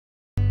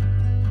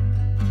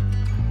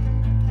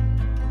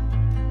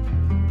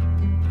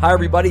Hi,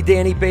 everybody.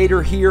 Danny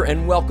Bader here,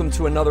 and welcome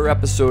to another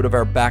episode of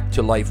our Back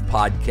to Life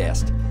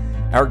podcast.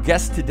 Our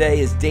guest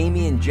today is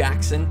Damian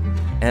Jackson,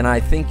 and I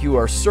think you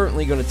are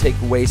certainly going to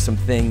take away some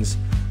things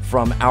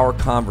from our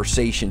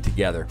conversation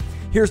together.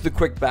 Here's the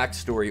quick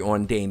backstory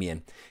on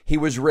Damian. He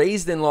was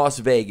raised in Las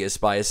Vegas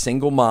by a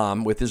single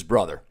mom with his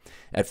brother.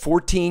 At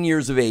 14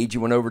 years of age, he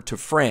went over to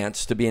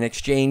France to be an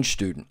exchange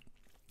student.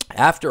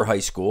 After high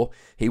school,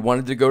 he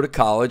wanted to go to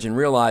college and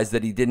realized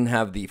that he didn't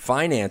have the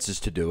finances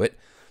to do it,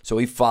 so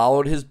he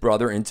followed his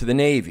brother into the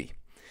Navy.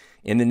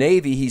 In the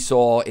Navy, he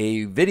saw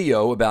a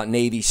video about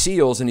Navy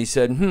SEALs, and he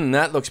said,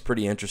 that looks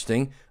pretty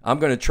interesting. I'm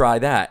going to try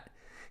that.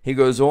 He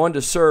goes on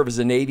to serve as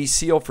a Navy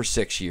SEAL for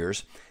 6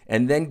 years,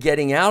 and then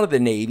getting out of the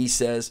Navy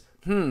says,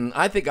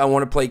 I think I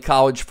want to play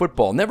college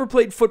football. Never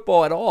played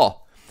football at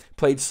all.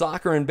 Played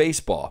soccer and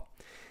baseball.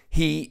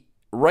 He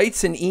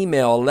writes an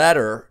email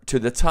letter to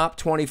the top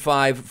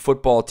 25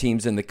 football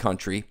teams in the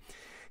country.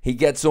 He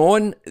gets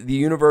on the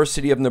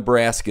University of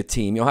Nebraska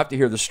team. You'll have to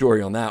hear the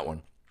story on that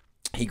one.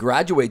 He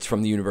graduates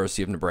from the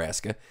University of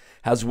Nebraska,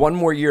 has one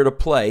more year to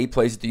play. He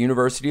plays at the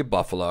University of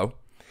Buffalo,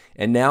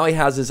 and now he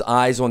has his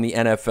eyes on the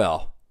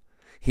NFL.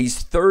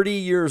 He's 30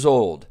 years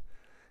old.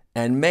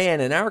 And man,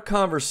 in our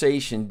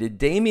conversation, did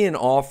Damian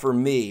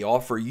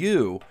offer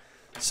you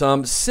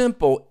some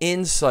simple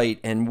insight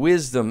and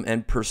wisdom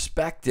and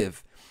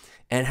perspective,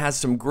 and has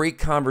some great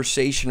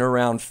conversation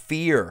around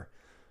fear.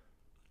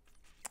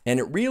 And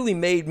it really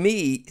made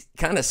me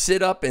kind of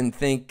sit up and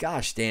think,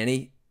 gosh,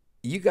 Danny,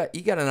 you got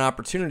an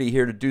opportunity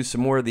here to do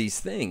some more of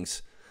these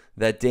things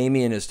that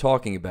Damian is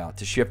talking about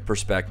to shift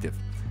perspective.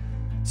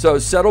 So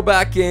settle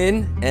back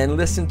in and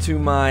listen to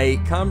my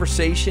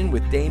conversation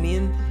with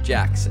Damian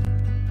Jackson.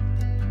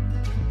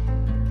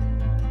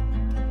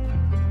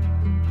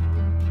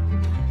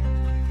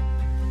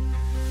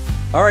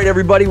 All right,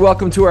 everybody,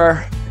 welcome to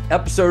our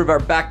episode of our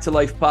Back to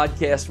Life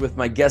podcast with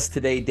my guest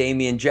today,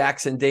 Damian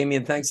Jackson.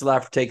 Damian, thanks a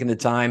lot for taking the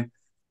time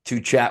to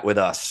chat with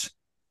us.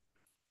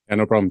 Yeah,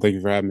 no problem. Thank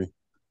you for having me.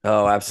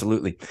 Oh,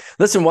 absolutely.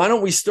 Listen, why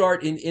don't we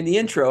start in the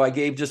intro? I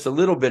gave just a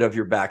little bit of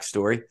your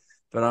backstory,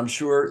 but I'm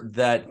sure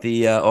that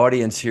the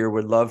audience here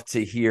would love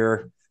to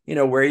hear,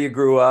 where you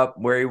grew up,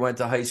 where you went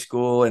to high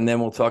school, and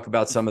then we'll talk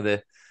about some of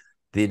the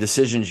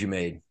decisions you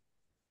made.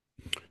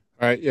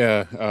 All right.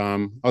 Yeah.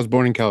 I was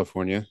born in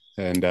California,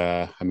 and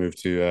I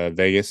moved to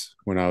Vegas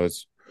when I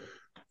was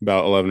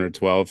about 11 or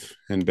 12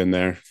 and been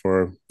there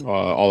for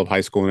all of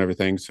high school and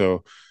everything.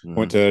 So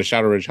went to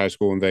Shadow Ridge High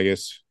School in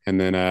Vegas. And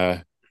then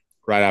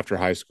right after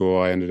high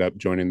school, I ended up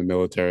joining the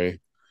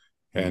military.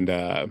 And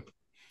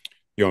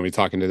you want me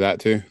talking to that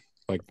too?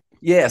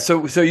 Yeah.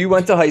 So you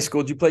went to high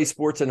school. Did you play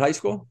sports in high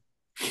school?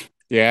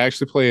 Yeah, I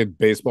actually played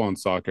baseball and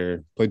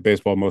soccer. Played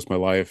baseball most of my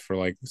life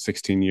for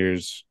 16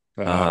 years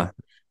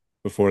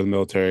before the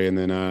military. And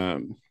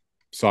then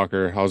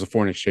soccer, I was a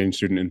foreign exchange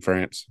student in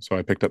France, so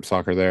I picked up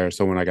soccer there.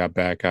 So when I got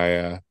back,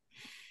 I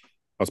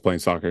was playing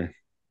soccer.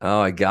 Oh,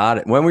 I got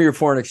it. When were you a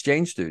foreign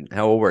exchange student?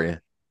 How old were you?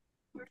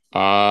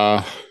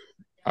 I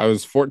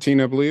was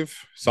 14, I believe,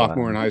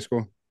 sophomore in high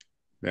school.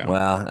 Yeah.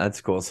 Wow, that's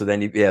cool. So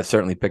then you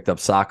certainly picked up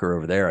soccer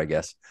over there, I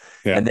guess.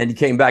 Yeah. And then you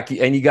came back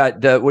and you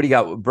got what do you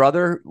got?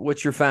 Brother?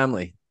 What's your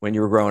family when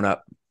you were growing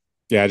up?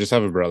 Yeah, I just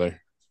have a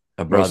brother.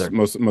 A brother.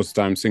 Most of the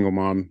time, single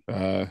mom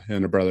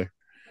and a brother.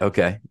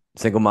 Okay.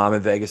 Single mom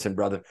in Vegas and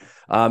brother.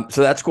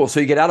 So that's cool. So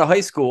you get out of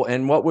high school,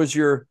 and what was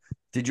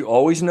did you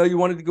always know you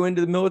wanted to go into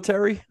the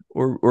military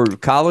or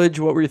college?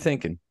 What were you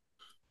thinking?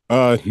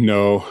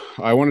 No,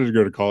 I wanted to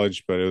go to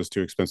college, but it was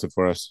too expensive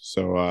for us.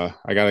 So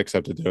I got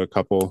accepted to a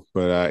couple,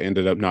 but I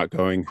ended up not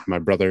going. My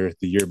brother,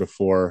 the year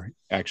before,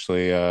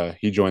 actually,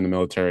 he joined the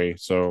military.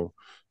 So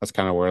that's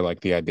kind of where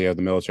the idea of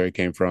the military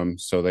came from,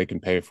 so they can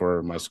pay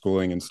for my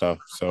schooling and stuff.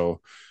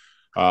 So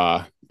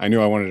I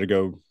knew I wanted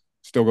to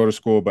still go to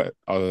school, but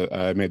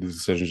I made the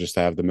decision just to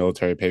have the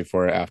military pay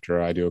for it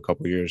after I do a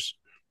couple of years.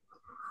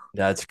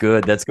 That's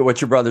good. That's good. What's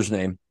your brother's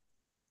name?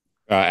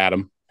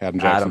 Adam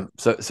Jackson.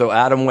 So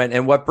Adam went,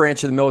 and what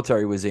branch of the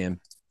military was he in?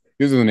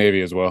 He was in the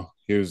Navy as well.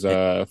 He was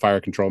a fire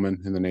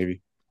controlman in the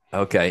Navy.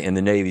 Okay, in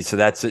the Navy. So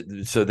that's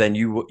it. So then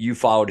you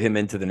followed him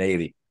into the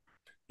Navy.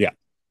 Yeah.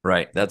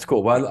 Right. That's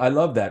cool. Well, I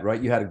love that,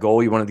 right? You had a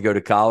goal. You wanted to go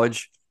to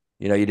college.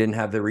 You didn't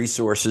have the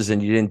resources,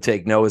 and you didn't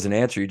take no as an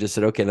answer. You just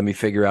said, okay, let me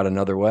figure out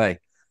another way,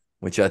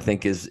 which I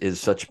think is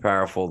such a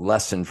powerful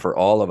lesson for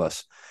all of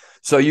us.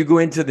 So you go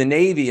into the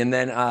Navy, and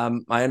then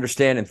I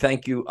understand, and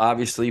thank you,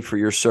 obviously, for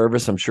your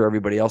service. I'm sure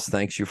everybody else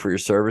thanks you for your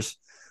service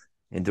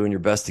and doing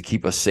your best to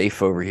keep us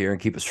safe over here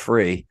and keep us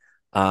free.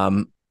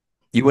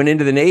 You went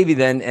into the Navy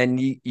then, and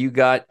you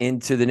got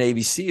into the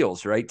Navy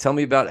SEALs, right? Tell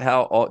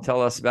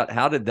us about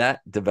how did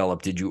that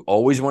develop? Did you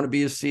always want to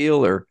be a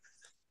SEAL, or?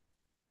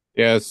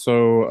 Yeah,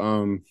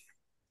 so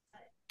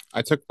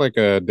I took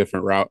a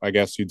different route, I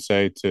guess you'd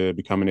say, to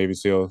become a Navy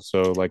SEAL.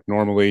 So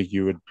normally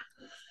you'd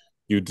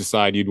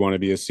decide you'd want to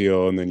be a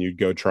SEAL, and then you'd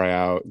go try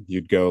out.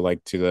 You'd go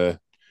to the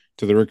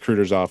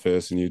recruiter's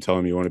office, and you tell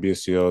them you want to be a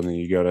SEAL, and then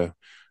you go to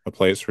a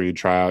place where you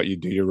try out, you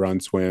do your run,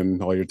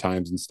 swim, all your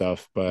times and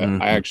stuff. But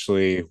I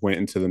actually went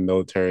into the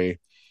military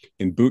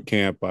in boot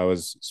camp, I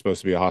was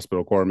supposed to be a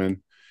hospital corpsman.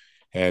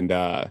 And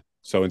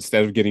so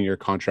instead of getting your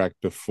contract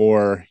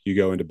before you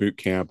go into boot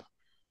camp,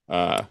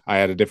 I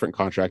had a different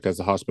contract as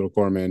a hospital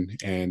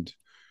corpsman. And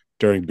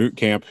during boot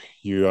camp,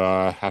 you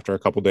after a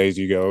couple of days,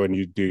 you go and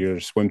you do your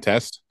swim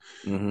test.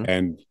 Mm-hmm.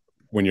 And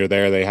when you're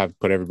there, they have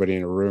put everybody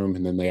in a room,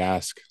 and then they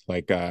ask,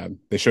 like,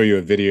 they show you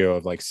a video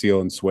of like SEAL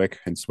and SWIC,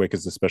 and SWIC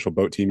is the special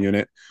boat team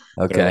unit.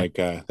 They're Okay.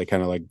 like, they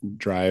kind of like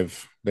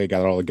drive, they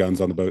got all the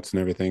guns on the boats and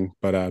everything.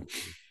 But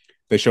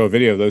they show a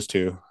video of those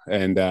two.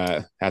 And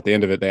at the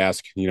end of it, they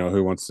ask,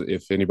 who wants,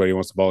 if anybody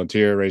wants to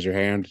volunteer, raise your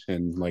hand.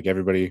 And like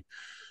everybody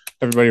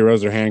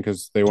rose their hand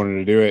because they wanted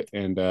to do it.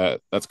 And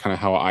that's kind of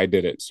how I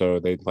did it.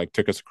 So they like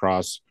took us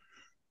across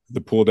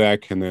the pool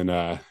deck, and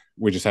then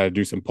we just had to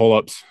do some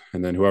pull-ups,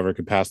 and then whoever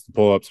could pass the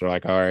pull-ups, they're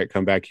like, all right,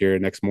 come back here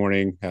next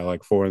morning at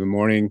like 4 a.m,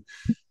 and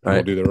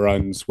we'll do the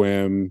run,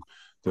 swim,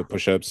 the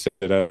push-ups,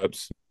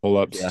 sit-ups,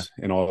 pull-ups,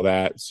 and all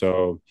that.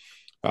 So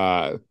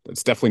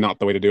it's definitely not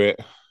the way to do it.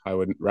 I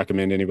wouldn't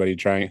recommend anybody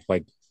trying.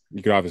 Like,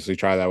 you could obviously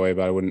try that way,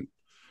 but I wouldn't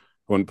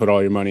put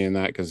all your money in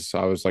that, because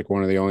I was like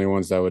one of the only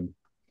ones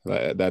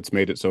that's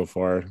made it so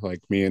far.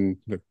 Like me and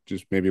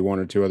just maybe one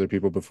or two other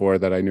people before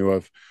that I knew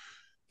of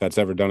that's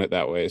ever done it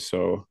that way.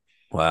 So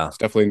Wow. it's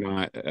definitely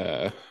not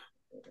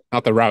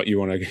the route you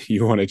want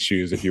to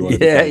choose if you want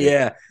to Yeah, become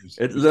yeah.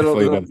 It's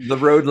the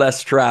road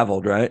less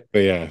traveled, right?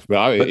 But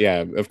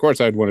yeah, of course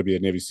I'd want to be a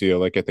Navy SEAL,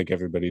 like I think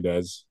everybody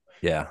does.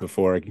 Yeah.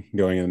 Before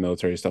going in the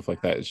military, stuff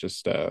like that. It's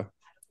just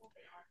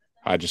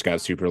I just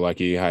got super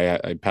lucky.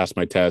 I passed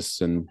my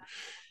tests, and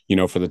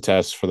for the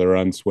test for the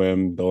run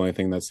swim, the only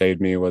thing that saved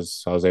me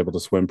was I was able to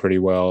swim pretty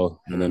well.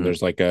 And then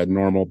there's like a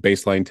normal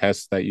baseline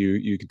test that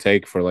you could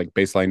take for like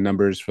baseline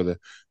numbers for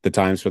the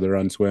times for the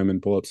run, swim, and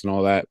pull-ups and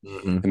all that.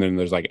 And then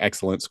there's like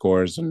excellent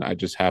scores, and I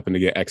just happened to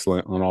get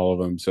excellent on all of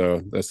them.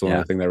 So that's the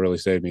only thing that really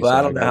saved me. Well, So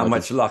I don't know how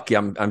much luck.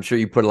 I'm sure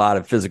you put a lot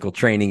of physical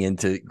training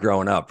into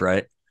growing up,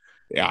 right?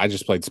 Yeah, I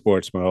just played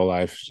sports my whole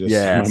life.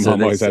 Yeah, my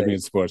mom always had me in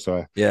sports.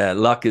 So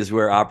luck is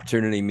where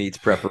opportunity meets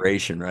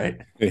preparation, right?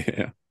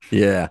 Yeah.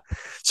 Yeah.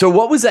 So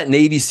what was that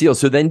Navy SEAL?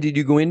 So then did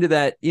you go into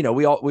that?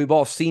 We've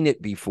all seen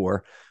it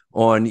before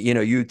on,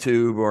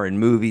 YouTube or in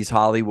movies,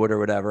 Hollywood or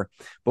whatever.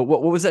 But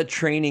what was that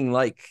training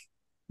like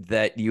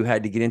that you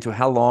had to get into?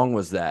 How long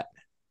was that?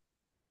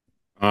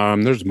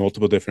 There's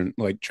multiple different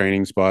like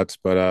training spots,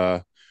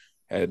 but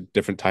at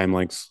different time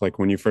lengths. Like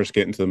when you first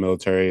get into the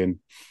military and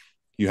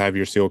you have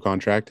your SEAL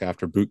contract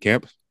after boot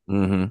camp,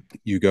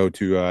 you go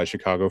to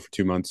Chicago for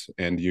 2 months,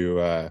 and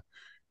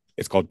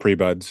it's called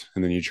pre-buds,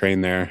 and then you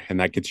train there, and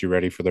that gets you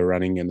ready for the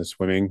running and the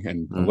swimming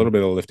and a little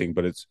bit of lifting.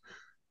 But it's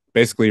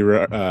basically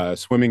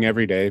swimming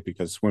every day,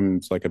 because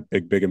swimming's like a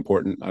big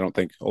important. I don't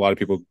think a lot of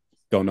people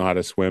don't know how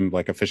to swim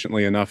like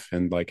efficiently enough,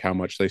 and like how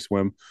much they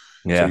swim.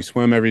 So you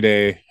swim every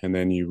day, and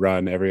then you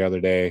run every other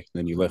day, and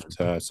then you lift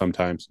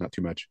sometimes, not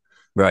too much.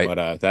 Right.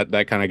 But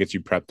that kind of gets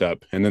you prepped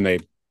up, and then they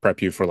prep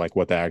you for like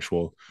what the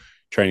actual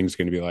training is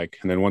going to be like.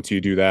 And then once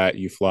you do that,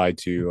 you fly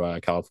to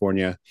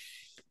California,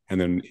 and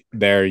then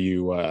there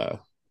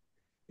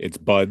it's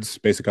BUDS,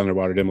 basic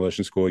underwater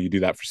demolition school. You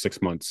do that for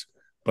 6 months,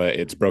 but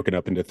it's broken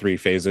up into 3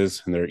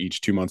 phases, and they're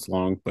each 2 months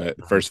long. But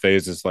the first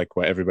phase is like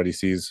what everybody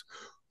sees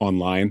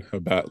online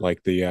about,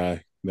 like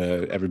the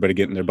everybody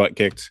getting their butt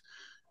kicked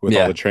with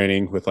all the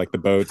training with like the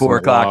boats. 4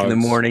 o'clock in the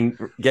morning,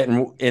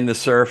 getting in the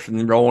surf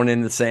and rolling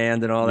in the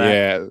sand and all that.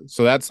 Yeah.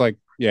 So that's like,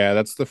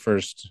 that's the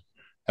first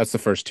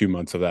 2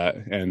 months of that.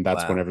 And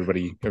that's when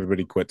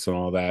everybody quits and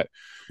all that.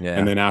 Yeah.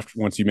 And then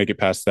once you make it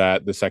past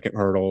that, the second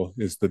hurdle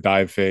is the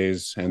dive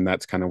phase. And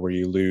that's kind of where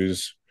you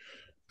lose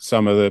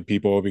some of the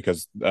people,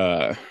 because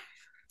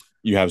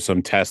you have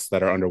some tests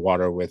that are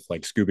underwater with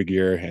like scuba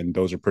gear, and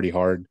those are pretty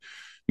hard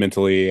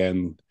mentally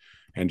and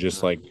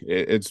just like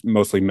it's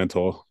mostly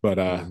mental,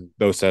 but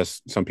those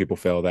tests, some people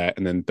fail that.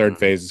 And then third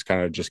phase is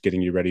kind of just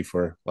getting you ready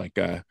for like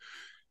the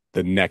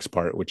next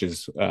part, which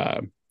is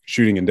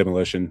shooting and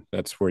demolition.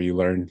 That's where you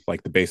learn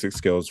like the basic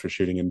skills for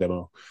shooting and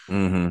demo.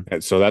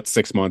 And so that's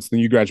 6 months. Then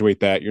you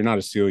graduate that. You're not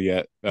a SEAL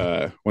yet.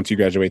 Once you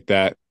graduate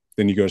that,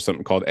 then you go to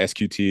something called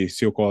SQT,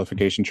 SEAL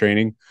qualification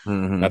training.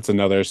 That's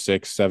another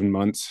 6-7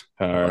 months,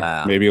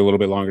 or maybe a little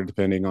bit longer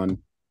depending on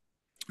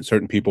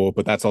certain people.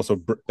 But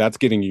that's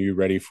getting you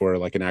ready for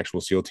like an actual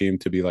SEAL team,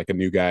 to be like a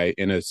new guy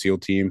in a SEAL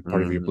team,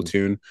 part of your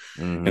platoon.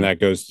 And that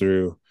goes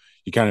through,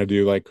 you kind of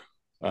do like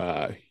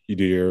you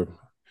do your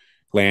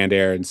land,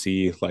 air, and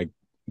sea, like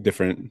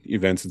different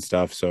events and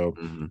stuff. So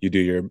you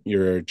do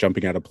your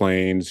jumping out of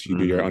planes, you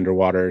do your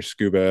underwater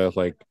scuba,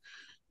 like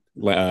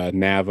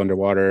nav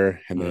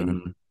underwater, and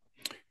then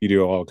you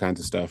do all kinds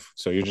of stuff.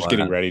 So you're just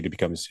getting ready to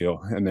become a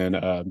SEAL. And then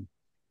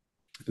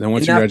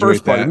once you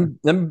graduate that,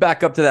 let me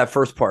back up to that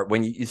first part.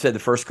 When you said the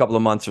first couple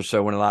of months or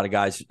so, when a lot of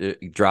guys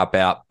drop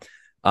out,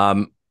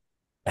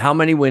 how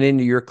many went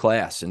into your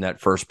class in that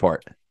first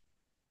part?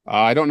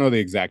 I don't know the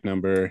exact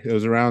number. It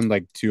was around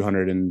like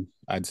 200, and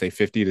I'd say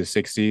 50 to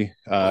 60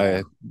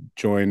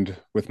 joined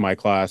with my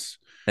class.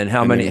 And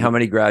how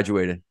many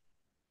graduated?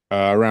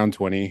 Around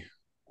 20.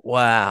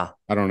 Wow.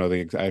 I don't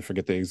know I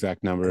forget the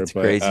exact number, That's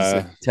but crazy.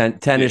 So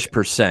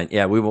 10-ish%.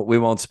 Yeah, we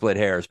won't split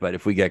hairs, but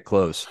if we get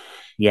close.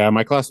 yeah,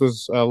 my class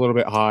was a little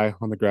bit high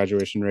on the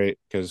graduation rate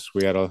because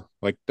we had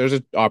there's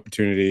an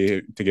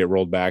opportunity to get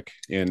rolled back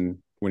in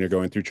when you're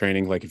going through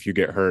training, like if you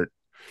get hurt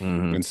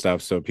Hmm. and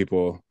stuff. So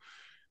people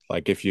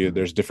like if you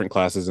there's different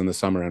classes in the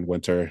summer and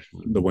winter,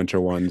 the winter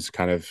ones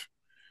kind of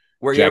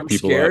Were you jack ever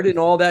people up. scared in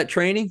all that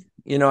training?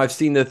 I've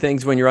seen the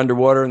things when you're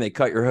underwater and they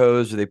cut your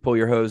hose or they pull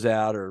your hose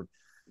out, or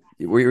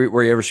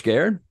were you ever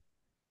scared?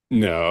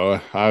 No,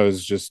 I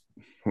was just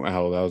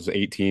wow, I was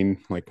 18,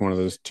 like one of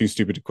those too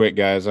stupid to quit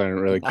guys. I didn't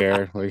really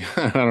care. Like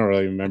I don't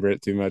really remember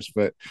it too much,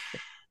 but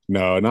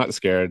no, not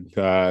scared.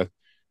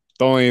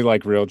 The only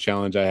like real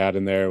challenge I had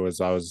in there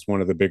was I was one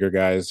of the bigger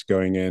guys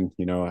going in.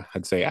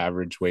 I'd say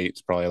average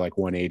weight's probably like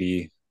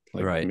 180,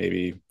 like Right.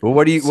 maybe Well,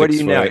 what are you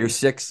six now? foot. You're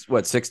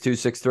 6'2",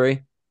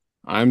 6'3"?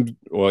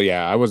 Well,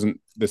 yeah, I wasn't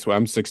this way.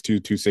 I'm 6'2",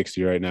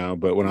 260 right now.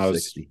 But when I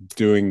was 260.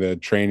 doing the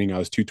training, I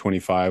was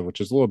 225,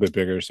 which is a little bit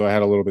bigger. So I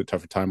had a little bit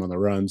tougher time on the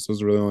runs.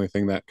 Those were really the only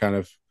thing that kind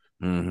of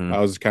I Hmm.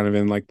 was kind of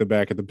in like the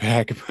back of the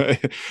pack, but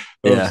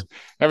Yeah. those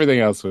everything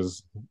else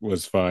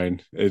was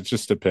fine. It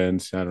just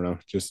depends. I don't know.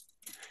 Just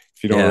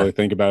if you don't Yeah. really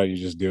think about it, you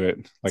just do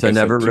it. Like So I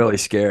never said, really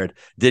scared.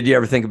 Did you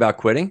ever think about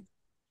quitting?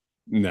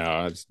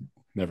 no, it's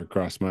never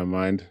crossed my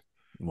mind.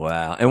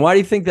 Wow. And why do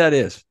you think that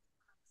is?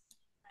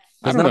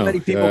 I Because don't not know. many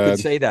people could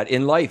say that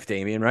in life,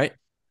 Damian, right?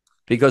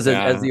 Because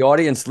as Yeah. the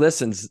audience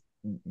listens,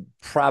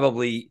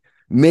 probably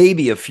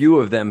maybe a few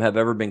of them have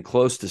ever been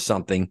close to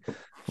something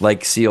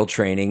like SEAL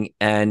training.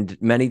 And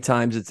many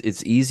times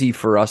it's easy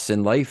for us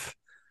in life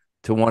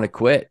to want to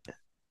quit.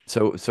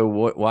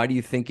 Why do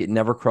you think it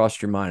never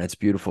crossed your mind? It's a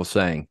beautiful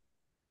saying.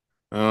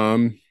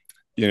 Um,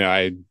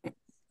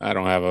 I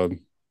don't have a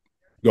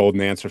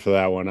golden answer for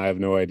that one. I have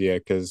no idea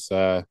because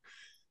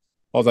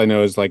all I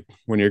know is like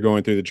when you're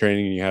going through the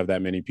training and you have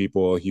that many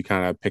people, you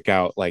kind of pick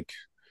out like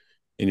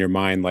in your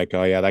mind like,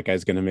 oh yeah, that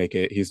guy's gonna make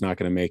it, he's not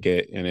gonna make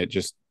it, and it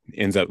just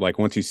ends up like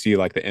once you see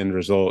like the end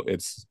result,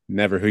 it's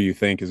never who you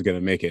think is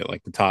gonna make it,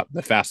 like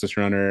the fastest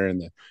runner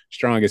and the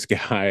strongest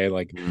guy,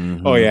 like oh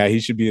Hmm. yeah, he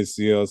should be a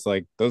SEAL. It's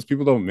like those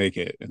people don't make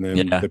it, and then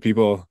Yeah. the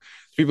people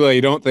that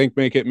you don't think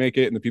make it,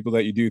 and the people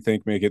that you do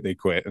think make it, they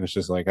quit. And it's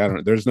just like I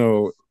don't, there's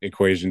no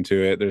equation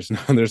to it. There's no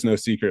there's no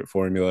secret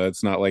formula.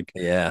 It's not like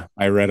Yeah.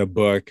 I read a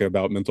book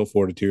about mental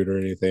fortitude or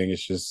anything.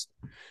 It's just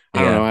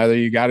I don't Yeah. know. Either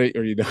you got it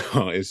or you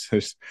don't. It's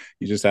just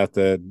you just have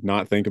to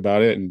not think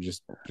about it and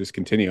just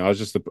continue.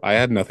 I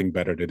had nothing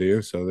better to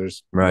do, so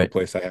there's no Right.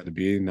 place I had to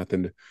be.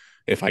 Nothing.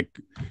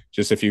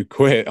 If you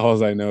quit,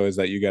 all I know is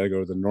that you got to go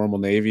to the normal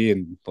Navy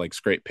and like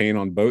scrape paint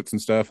on boats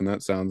and stuff, and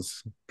that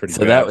sounds pretty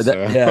So bad. that So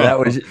yeah,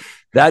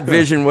 that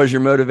vision was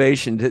your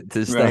motivation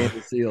to stay in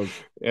the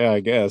SEALs. yeah, I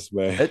guess,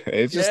 but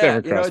it's just Yeah,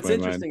 never crossed it's my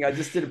mind. interesting. I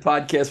just did a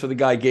podcast with a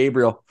guy,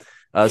 Gabriel,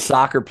 a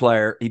soccer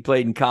player. He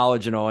played in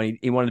college and all. And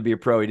he wanted to be a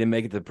pro. He didn't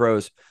make it to the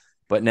pros,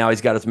 but now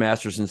he's got his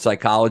master's in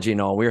psychology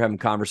and all. We were having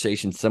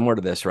conversations similar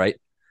to this, right?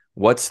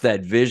 What's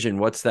that vision?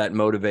 What's that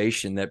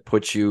motivation that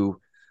puts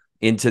you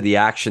into the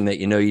action that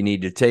you know you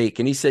need to take?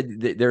 And he said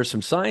there's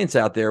some science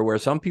out there where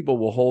some people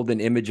will hold an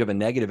image of a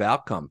negative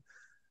outcome,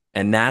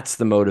 and that's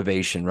the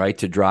motivation, right,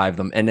 to drive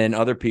them. And then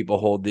other people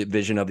hold the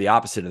vision of the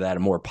opposite of that, a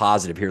more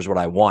positive. Here's what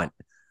I want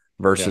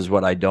Yeah. versus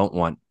what I don't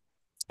want.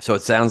 So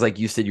it sounds like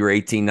you said you were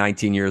 18,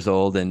 19 years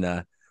old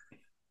and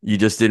you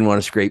just didn't want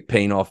to scrape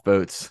paint off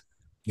boats.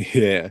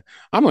 Yeah,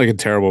 I'm like a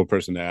terrible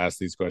person to ask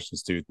these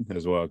questions to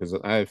as well because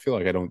I feel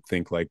like I don't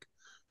think like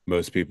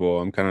most people.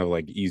 I'm kind of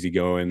like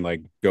easygoing,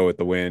 like go with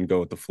the wind, go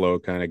with the flow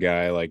kind of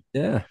guy. Like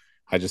Yeah.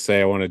 I just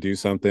say I want to do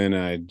something,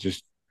 I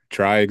just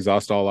try,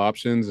 exhaust all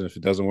options, and if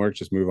it doesn't work,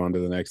 just move on to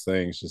the next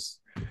thing. It's just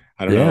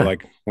I don't know. Yeah.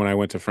 Like when I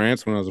went to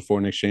France when I was a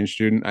foreign exchange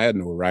student, I had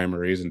no rhyme or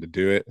reason to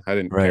do it. I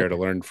didn't Right. care to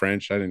learn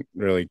French. I didn't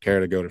really care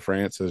to go to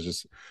France.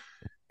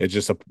 It's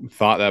just a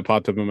thought that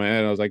popped up in my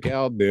head. I was like, yeah,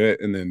 I'll do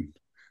it. And then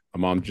my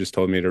mom just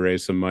told me to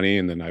raise some money,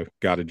 and then I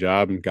got a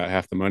job and got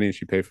half the money, and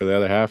she paid for the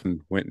other half,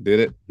 and went and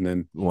did it. And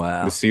then the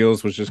Wow.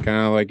 SEALs was just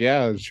kind of like,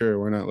 yeah, sure,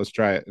 why not? Let's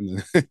try it.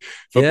 And then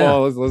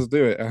Yeah. football, let's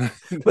do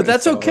But it.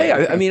 that's okay.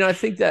 So I mean, I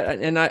think that,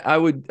 and I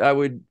would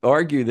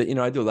argue that,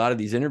 I do a lot of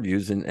these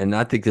interviews and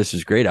I think this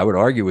is great. I would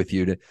argue with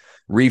you to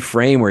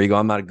reframe where you go,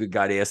 I'm not a good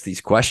guy to ask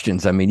these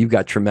questions. I mean, you've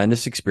got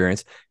tremendous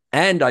experience.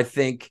 And I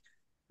think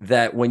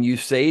that when you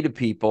say to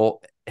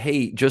people,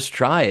 hey, just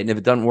try it. And if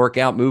it doesn't work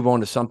out, move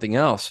on to something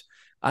else.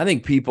 I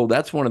think people,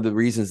 that's one of the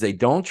reasons they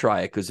don't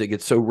try it because they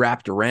get so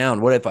wrapped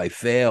around. What if I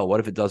fail? What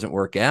if it doesn't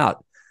work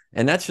out?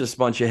 And that's just a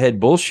bunch of head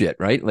bullshit,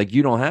 right? Like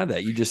you don't have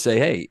that. You just say,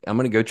 hey, I'm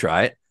going to go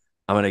try it.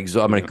 I'm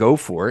gonna yeah, go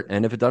for it,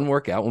 and if it doesn't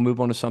work out, we'll move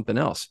on to something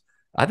else.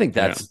 I think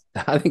yeah, that's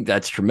I think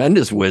that's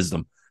tremendous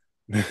wisdom.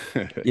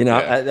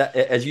 yeah,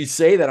 As you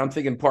say that, I'm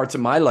thinking parts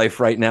of my life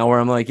right now where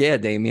I'm like, yeah,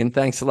 Damien,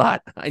 thanks a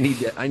lot. I need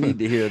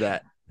to hear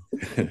that.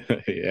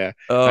 yeah.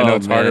 I know Oh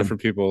it's harder man, for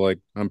people. Like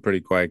I'm a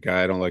pretty quiet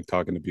guy. I don't like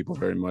talking to people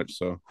very much,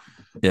 so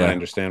I yeah,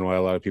 understand why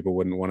a lot of people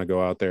wouldn't want to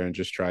go out there and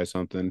just try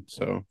something.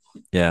 So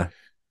yeah.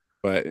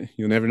 but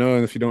you'll never know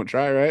if you don't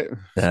try, right?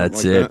 Something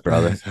That's like it,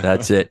 brother. that.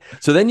 That's it.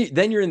 So then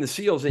you're in the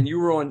SEALs and you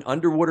were on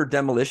underwater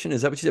demolition.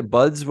 Is that what you said?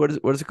 Buds? What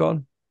is it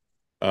called?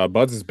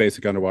 Buds is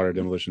basic underwater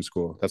demolition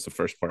school. That's the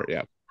first part.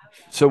 Yeah.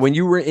 So when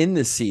you were in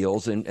the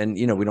SEALs, and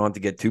we don't have to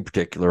get too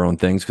particular on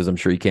things because I'm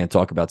sure you can't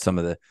talk about some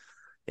of the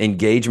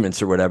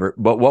engagements or whatever.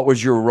 But what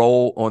was your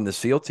role on the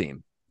SEAL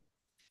team?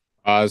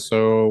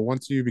 So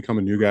once you become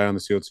a new guy on the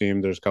SEAL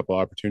team, there's a couple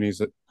opportunities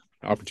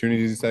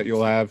that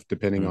you'll have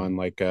depending on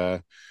like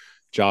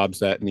jobs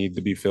that need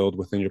to be filled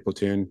within your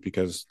platoon,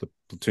 because the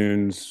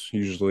platoon's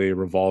usually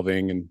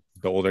revolving and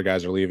the older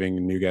guys are leaving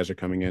and new guys are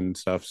coming in and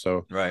stuff.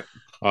 So Right.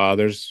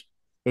 there's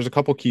a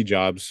couple key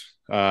jobs.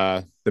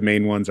 The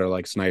main ones are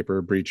like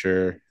sniper,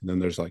 breacher, and then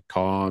there's like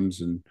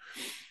comms and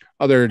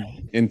other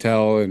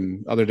intel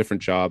and other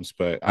different jobs.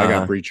 But I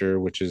got breacher,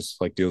 which is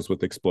like deals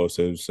with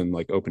explosives and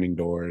like opening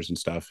doors and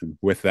stuff. And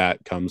with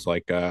that comes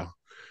like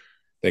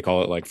they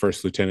call it like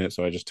first lieutenant.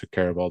 So I just took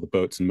care of all the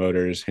boats and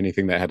motors,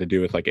 anything that had to do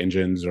with like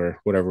engines or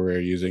whatever we were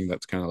using.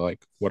 That's kind of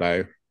like what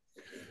I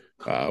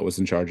was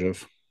in charge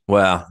of.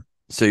 Wow.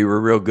 So you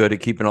were real good at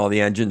keeping all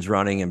the engines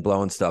running and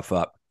blowing stuff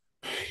up.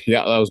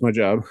 Yeah, that was my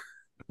job.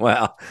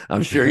 Wow.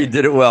 I'm sure you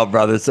did it well,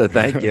 brother. So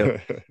thank you.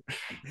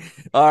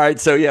 All right.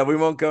 So yeah, we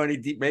won't go any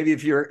deep. Maybe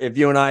if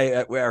you and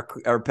I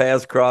our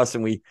paths cross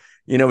and we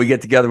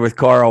get together with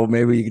Carl,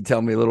 maybe you can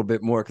tell me a little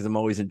bit more because I'm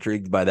always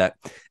intrigued by that.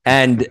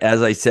 And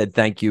as I said,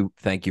 thank you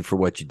for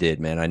what you did,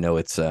 man. I know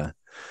it's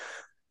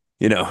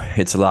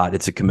it's a lot.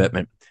 It's a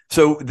commitment.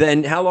 So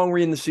then, how long were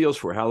you in the SEALs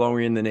for? How long were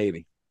you in the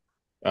Navy?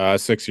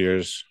 6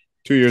 years,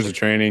 2 years of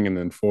training, and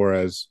then 4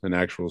 as an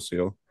actual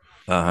SEAL.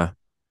 Uh-huh.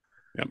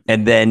 Yep.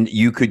 And then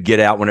you could get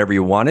out whenever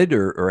you wanted,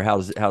 or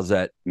how's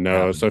that? No,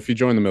 happen? so if you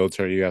join the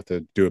military, you have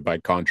to do it by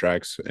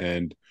contracts,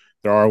 and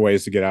there are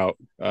ways to get out,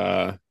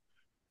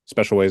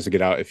 special ways to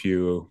get out if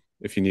you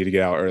need to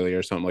get out early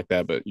or something like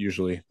that. But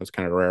usually that's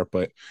kind of rare.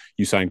 But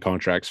you sign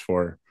contracts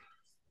for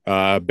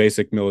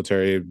basic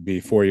military would be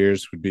 4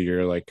 years would be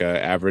your like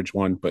average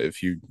one. But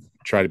if you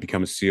try to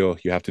become a SEAL,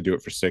 you have to do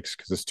it for 6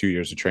 because it's 2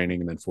 years of training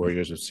and then 4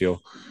 years of SEAL,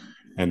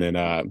 and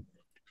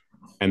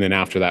then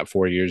after that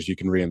 4 years, you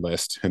can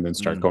re-enlist and then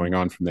start going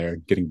on from there,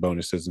 getting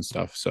bonuses and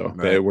stuff. So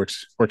it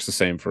works the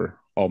same for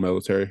all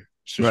military.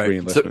 It's just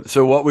re-enlistment.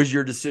 So what was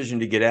your decision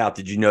to get out?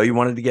 Did you know you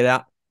wanted to get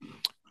out?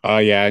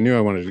 Yeah, I knew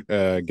I wanted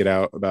to get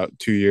out about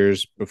 2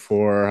 years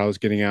before I was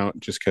getting out,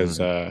 just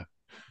because I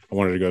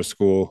wanted to go to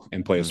school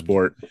and play a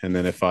sport. And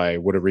then if I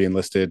would have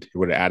re-enlisted, it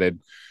would have added.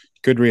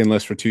 You could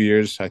re-enlist for 2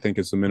 years, I think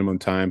is the minimum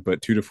time,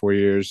 but 2 to 4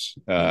 years.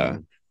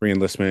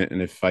 Re-enlistment,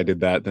 and if I did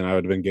that, then I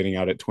would have been getting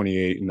out at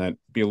 28, and that'd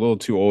be a little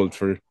too old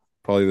for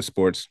probably the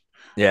sports.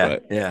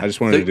 But I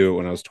just wanted to do it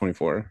when I was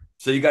 24.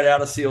 So you got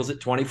out of SEALs at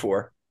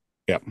 24.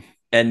 Yeah.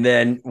 And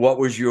then what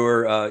was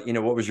your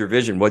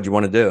vision? What did you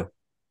want to do?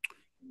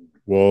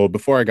 Well,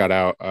 before I got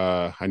out,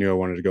 I knew I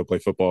wanted to go play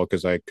football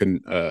because I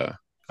couldn't. I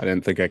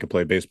didn't think I could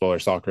play baseball or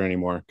soccer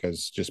anymore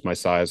because just my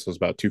size was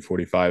about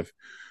 245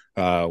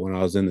 when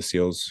I was in the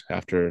SEALs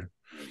after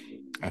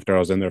I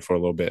was in there for a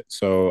little bit.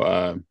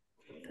 So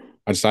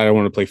I decided I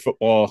wanted to play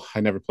football.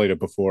 I never played it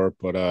before,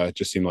 but it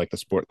just seemed like the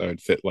sport that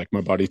would fit like my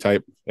body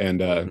type. And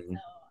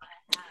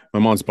my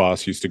mom's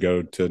boss used to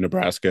go to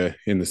Nebraska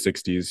in the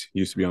 60s. He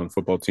used to be on the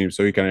football team.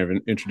 So he kind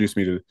of introduced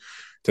me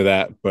to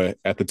that. But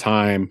at the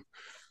time,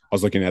 I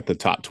was looking at the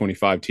top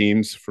 25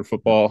 teams for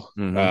football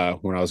when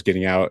I was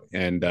getting out.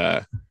 And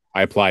I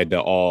applied to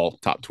all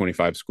top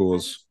 25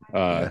 schools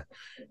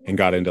and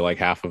got into like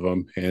half of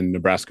them, and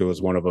Nebraska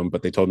was one of them,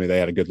 but they told me they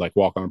had a good like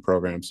walk-on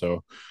program.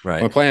 So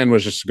my plan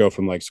was just to go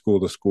from like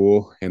school to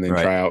school and then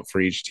try out for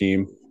each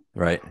team,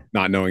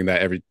 not knowing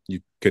that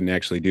you couldn't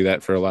actually do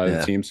that for a lot of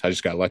the teams. I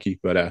just got lucky,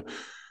 but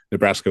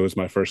Nebraska was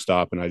my first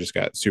stop, and I just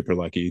got super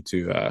lucky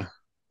to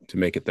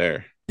make it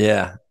there.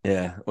 Yeah.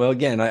 Well,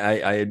 again,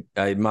 I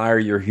admire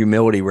your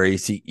humility where you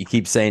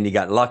keep saying you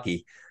got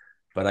lucky,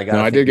 but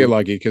I did get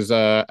lucky because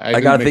I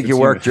got to think you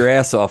worked your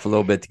ass off a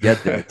little bit to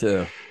get there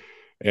too.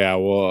 Yeah,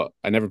 well,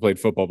 I never played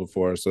football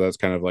before, so that's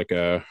kind of like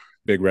a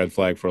big red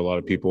flag for a lot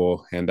of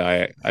people. And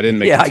I didn't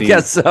make the team. I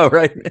guess so,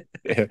 right?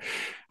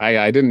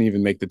 I didn't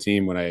even make the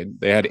team when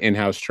they had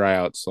in-house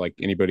tryouts, like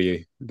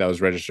anybody that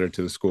was registered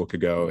to the school could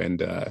go. And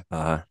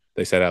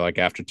they said like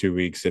after 2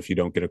 weeks, if you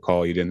don't get a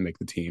call, you didn't make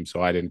the team. So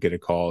I didn't get a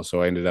call.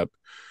 So I ended up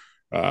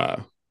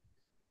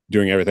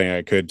doing everything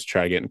I could to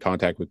try to get in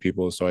contact with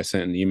people. So I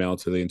sent an email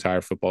to the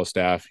entire football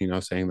staff,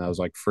 saying that I was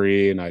like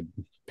free and I'd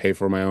pay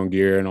for my own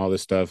gear and all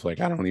this stuff. Like,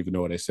 I don't even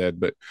know what I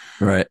said, but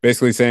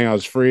basically saying I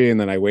was free. And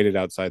then I waited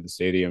outside the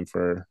stadium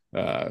for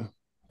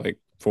like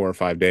 4 or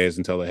 5 days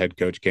until the head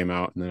coach came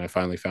out. And then I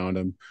finally found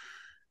him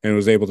and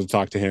was able to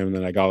talk to him. And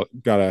then I got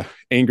a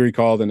angry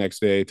call the next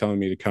day telling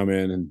me to come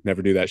in and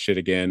never do that shit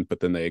again. But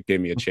then they gave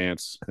me a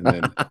chance. And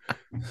then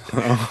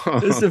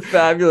this is a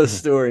fabulous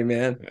story,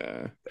 man.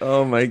 Yeah.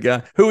 Oh my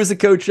God. Who was the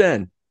coach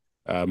then?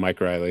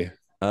 Mike Riley.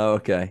 Oh,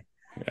 okay.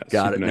 Yeah,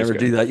 got it. Nice Never guy.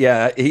 do that.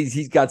 Yeah,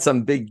 he's got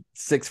some big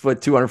 6 foot,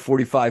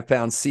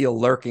 245-pound SEAL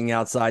lurking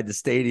outside the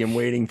stadium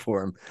waiting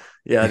for him.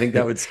 Yeah, I think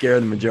that would scare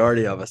the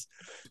majority of us.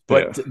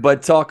 Yeah.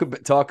 But talk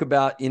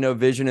about,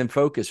 vision and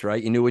focus,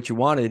 right? You knew what you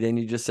wanted, and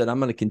you just said, I'm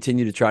going to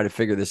continue to try to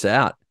figure this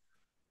out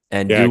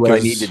and Yeah. do what I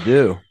need to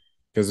do.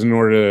 Because in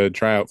order to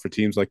try out for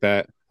teams like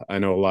that, I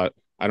know a lot.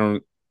 I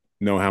don't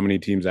know how many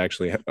teams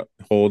actually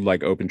hold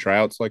like open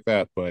tryouts like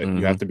that, but you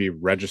Mm-hmm. have to be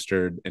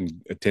registered and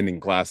attending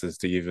classes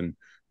to even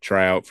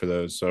try out for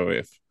those. So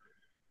if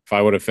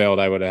I would have failed,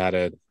 I would have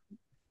had to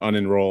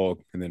unenroll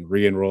and then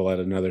re-enroll at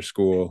another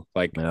school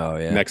like Oh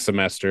yeah. next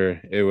semester.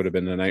 It would have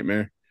been a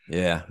nightmare.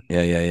 Yeah.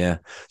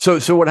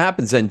 So what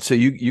happens then? So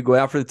you go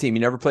out for the team.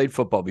 You never played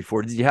football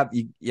before. Did you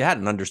had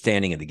an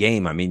understanding of the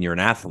game? I mean, you're an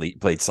athlete, you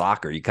played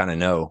soccer, you kind of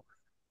know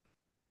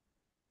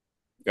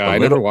a I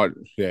never little. watched.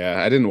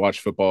 Yeah, I didn't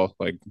watch football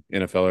like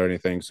NFL or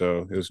anything.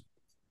 So it was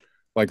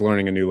like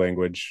learning a new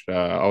language.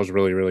 I was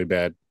really really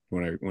bad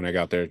when I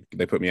got there.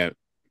 They put me at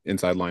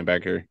inside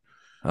linebacker.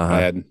 I Uh-huh.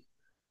 had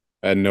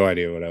I had no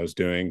idea what I was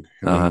doing.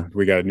 And Uh-huh. then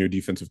we got a new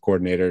defensive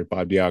coordinator,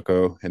 Bob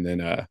Diaco. And then,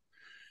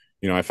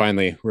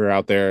 we were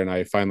out there and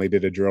I finally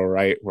did a drill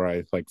right where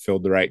I like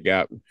filled the right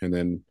gap. And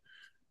then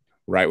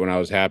right when I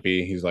was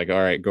happy, he's like, all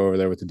right, go over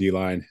there with the D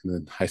line. And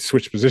then I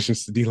switched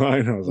positions to D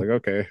line. I was like,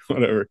 okay,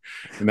 whatever.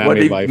 And that What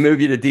made did he life. move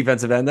you to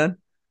defensive end then?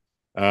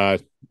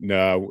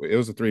 No, it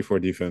was a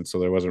 3-4 defense. So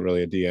there wasn't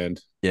really a D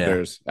end. Yeah.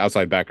 There's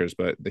outside backers,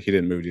 but he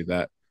didn't move you to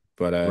that.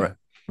 But, Right.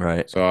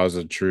 Right. so I was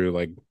a true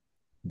like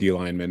D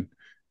lineman,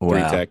 three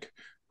Wow. tech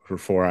for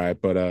 4-eye.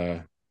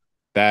 But,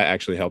 that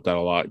actually helped out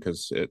a lot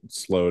because it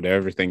slowed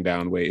everything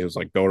down. Wait, it was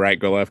like go right,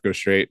 go left, go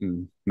straight,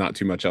 and not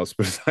too much else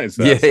besides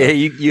Yeah, that. So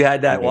you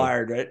had that yeah,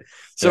 wired, right?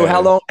 So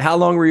yeah, how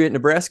long were you at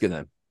Nebraska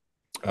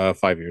then?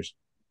 5 years.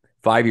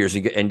 5 years.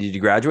 And did you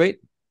graduate?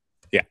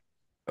 Yeah,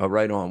 Oh,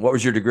 right on. What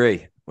was your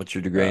degree? What's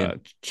your degree in?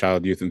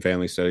 child, youth, and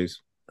family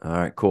studies. All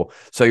right, cool.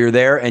 So you're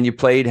there and you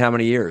played how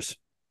many years?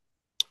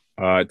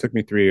 It took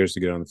me 3 years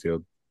to get on the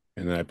field,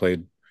 and then I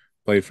played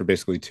for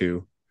basically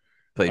two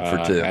Played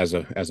for two.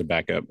 as a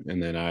backup,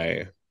 and then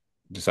I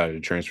decided to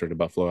transfer to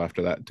Buffalo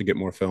after that to get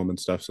more film and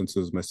stuff since it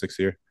was my 6th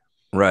year.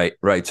 Right.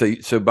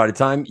 So by the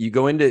time you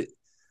go into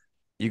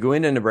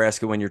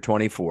Nebraska when you're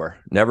 24,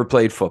 never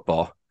played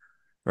football,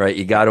 right?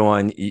 You got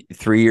on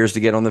 3 years to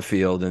get on the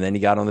field, and then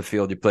you got on the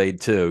field, you played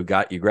two,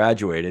 you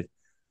graduated.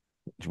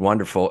 It's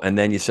wonderful. And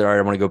then you said, all right,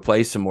 I want to go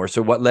play some more.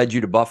 So what led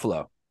you to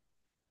Buffalo?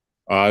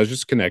 It was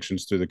just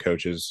connections through the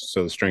coaches.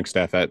 So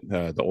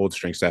the old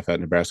strength staff at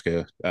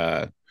Nebraska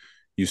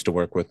used to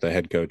work with the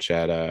head coach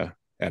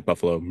at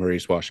Buffalo,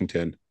 Maurice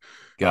Washington,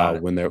 Got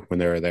it. when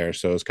they were there.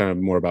 So it's kind of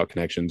more about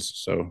connections.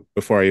 So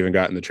before I even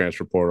got in the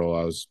transfer portal,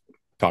 I was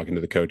talking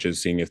to the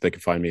coaches, seeing if they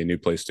could find me a new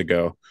place to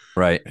go.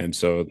 Right. And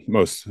so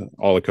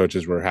all the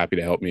coaches were happy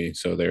to help me.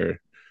 So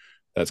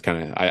that's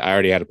kind of I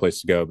already had a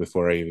place to go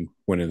before I even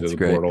went into That's the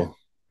great. portal.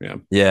 Yeah.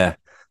 Yeah.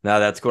 No,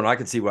 that's cool. And I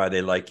can see why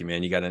they like you,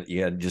 man. You got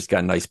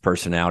a nice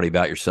personality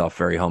about yourself,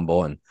 very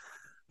humble. And,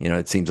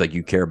 it seems like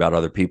you care about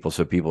other people.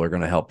 So people are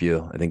going to help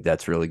you. I think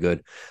that's really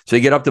good. So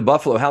you get up to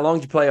Buffalo. How long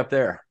did you play up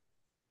there?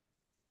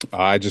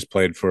 I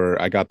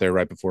got there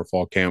right before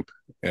fall camp,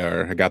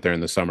 or I got there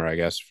in the summer, I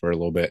guess, for a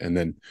little bit, and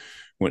then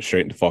went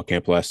straight into fall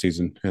camp last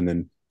season. And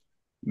then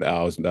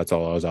that's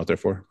all I was out there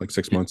for, like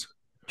 6 months.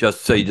 You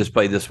just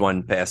played this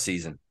one past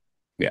season.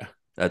 Yeah.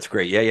 That's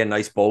great. Yeah.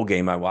 Nice bowl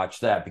game. I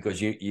watched that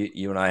because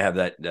you and I have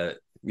that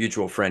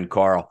mutual friend,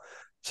 Carl.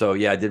 So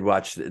yeah, I did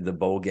watch the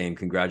bowl game.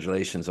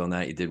 Congratulations on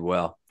that. You did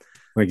well.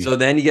 Thank you. So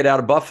then you get out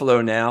of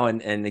Buffalo now,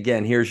 and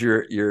again, here's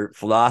your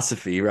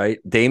philosophy, right?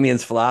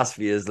 Damian's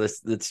philosophy is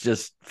let's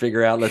just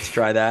figure out, let's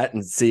try that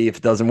and see if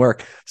it doesn't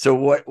work.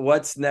 So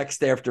what's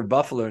next after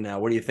Buffalo now?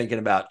 What are you thinking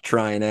about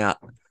trying out?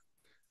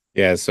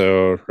 Yeah.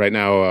 So right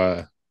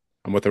now,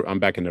 I'm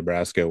back in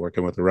Nebraska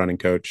working with a running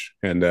coach,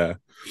 and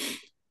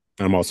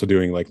I'm also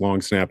doing like long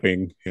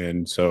snapping,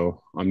 and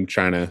so I'm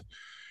trying to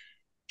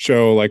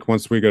show like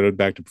once we go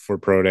back to before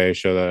pro day,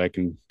 show that I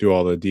can do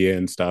all the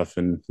DN stuff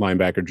and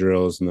linebacker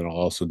drills, and then I'll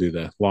also do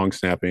the long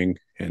snapping.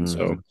 And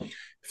so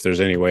if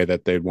there's any way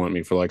that they'd want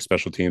me for like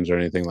special teams or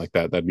anything like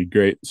that, that'd be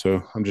great.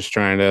 So I'm just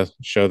trying to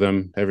show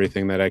them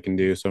everything that I can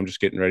do. So I'm just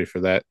getting ready for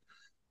that.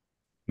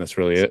 That's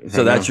really it.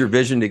 So that's now. your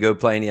vision to go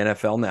play in the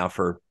NFL now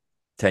for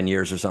 10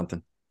 years or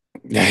something.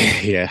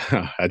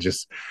 Yeah.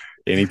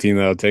 Any team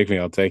that'll take me,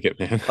 I'll take it,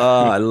 man.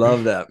 Oh, I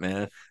love that,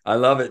 man. I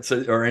love it.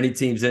 So are any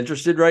teams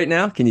interested right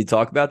now? Can you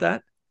talk about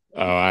that?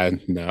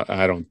 No,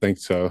 I don't think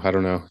so. I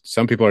don't know.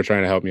 Some people are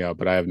trying to help me out,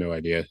 but I have no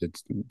idea.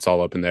 It's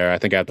all up in there. I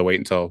think I have to wait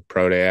until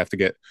pro day. I have to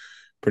get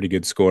pretty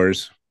good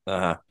scores.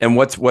 And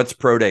what's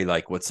pro day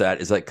like? What's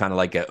that? Is that kind of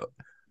like a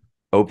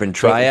open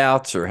So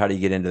tryouts, or how do you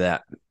get into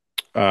that?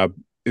 uh,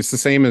 it's the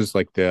same as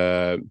like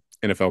the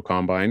NFL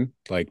combine,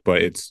 like,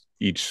 but it's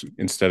each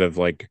instead of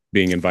like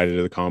being invited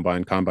to the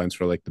combines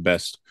for like the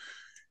best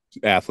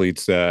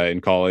athletes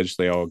in college,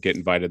 they all get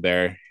invited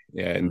there,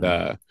 and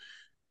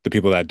the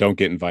people that don't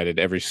get invited,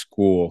 every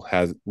school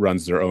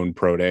runs their own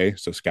pro day.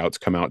 So scouts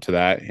come out to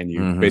that, and you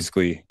Mm-hmm.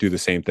 basically do the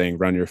same thing,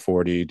 run your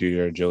 40, do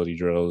your agility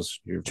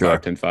drills, your Sure.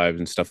 5, 10, 5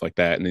 and stuff like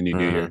that. And then you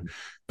do your Mm-hmm.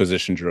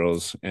 position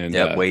drills and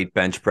Yep. Weight,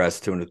 bench press,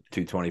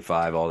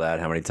 225, all that.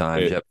 How many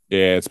times? Yep.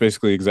 yeah, it's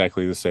basically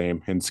exactly the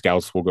same. And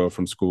scouts will go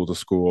from school to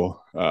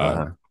school.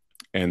 Uh-huh.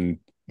 And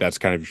that's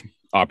kind of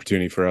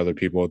opportunity for other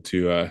people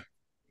to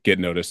get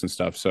noticed and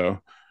stuff. So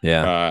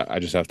Yeah. I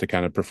just have to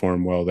kind of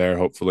perform well there,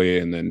 hopefully,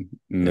 and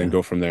then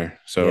go from there.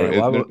 So yeah.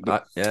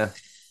 Well,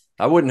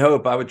 I wouldn't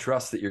hope. I would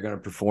trust that you're going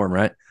to perform,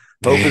 right?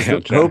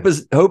 Hope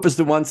is hope is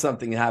to want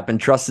something to happen.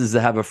 Trust is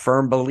to have a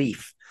firm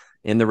belief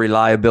in the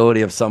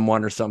reliability of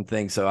someone or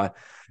something. So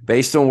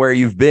based on where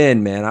you've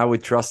been, man, I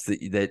would trust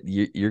that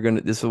you're going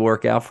to, this will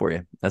work out for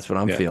you. That's what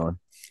I'm feeling.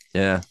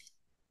 Yeah.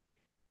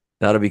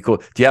 That'll be cool.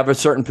 Do you have a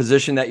certain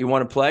position that you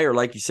want to play? Or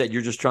like you said,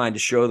 you're just trying to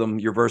show them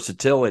your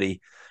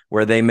versatility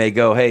where they may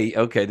go, hey,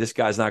 okay, this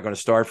guy's not going to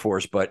start for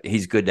us, but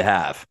he's good to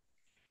have.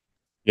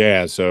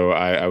 Yeah. So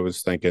I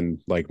was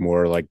thinking like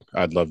more like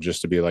I'd love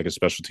just to be like a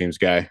special teams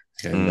guy.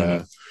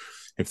 And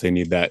if they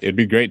need that, it'd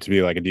be great to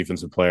be like a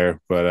defensive player.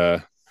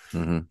 But,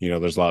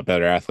 there's a lot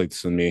better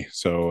athletes than me.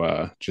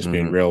 So just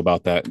being real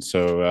about that.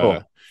 So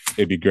Cool.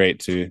 it'd be great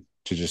to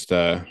just,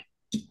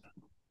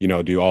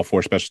 do all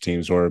 4 special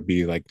teams or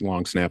be like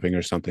long snapping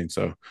or something.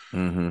 So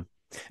and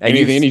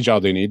any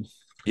job they need.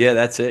 Yeah,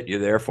 that's it. You're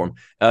there for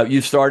them.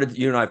 You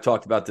and I have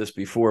talked about this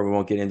before. We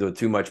won't get into it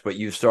too much, but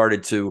you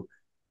started to,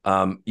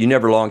 you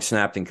never long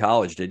snapped in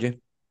college, did you?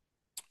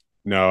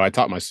 No, I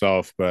taught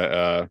myself, but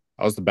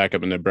I was the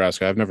backup in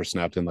Nebraska. I've never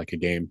snapped in like a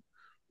game.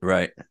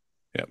 Right.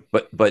 Yeah.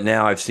 But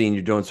now I've seen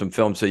you doing some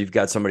film, so you've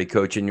got somebody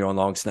coaching you on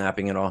long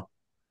snapping and all.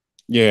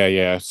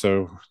 Yeah.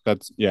 So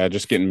that's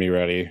just getting me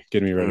ready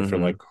for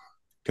like,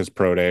 because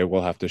pro day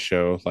we'll have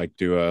to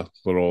do a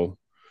little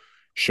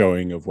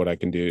showing of what I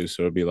can do.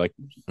 So it'd be like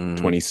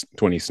 20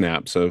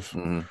 snaps of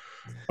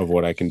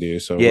what I can do.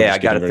 So yeah, I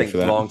got to think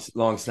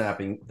long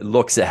snapping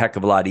looks a heck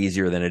of a lot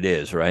easier than it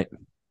is, right?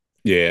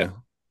 Yeah.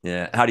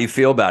 How do you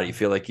feel about it? You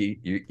feel like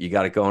you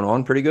got it going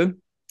on pretty good?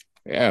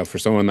 Yeah, for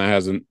someone that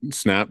hasn't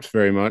snapped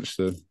very much,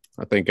 so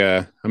I think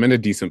I'm in a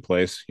decent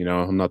place.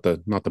 I'm not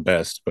the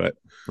best, but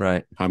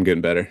right, I'm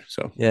getting better.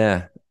 So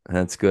yeah,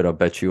 that's good. I'll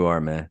bet you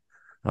are, man.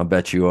 I'll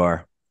bet you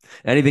are.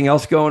 Anything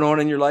else going on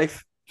in your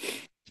life?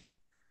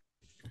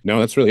 No,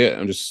 that's really it.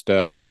 I'm just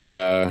I'm,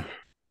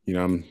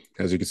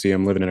 as you can see,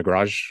 I'm living in a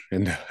garage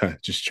and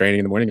just training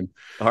in the morning. And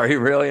are you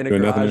really in a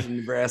garage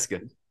in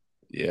Nebraska?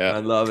 Yeah, I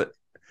love it.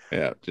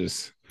 Yeah,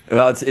 just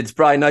well, it's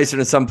probably nicer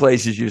than some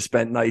places you've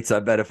spent nights.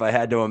 I bet if I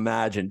had to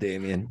imagine,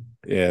 Damian.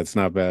 Yeah, it's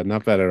not bad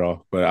at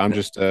all. But I'm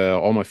just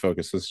all my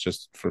focus is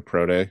just for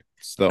pro day.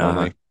 It's the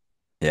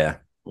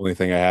only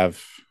thing I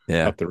have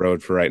up the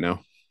road for right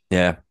now.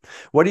 Yeah.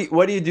 What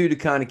do you do to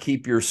kind of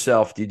keep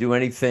yourself? Do you do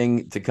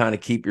anything to kind of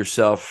keep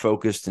yourself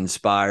focused,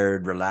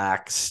 inspired,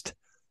 relaxed?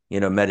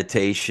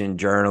 Meditation,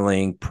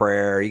 journaling,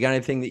 prayer. You got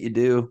anything that you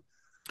do?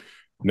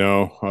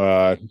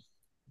 No,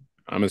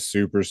 I'm a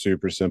super,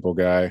 super simple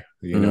guy.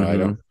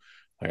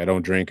 I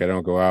don't drink. I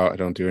don't go out. I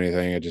don't do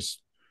anything. I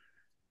just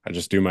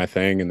do my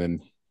thing. And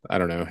then I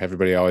don't know.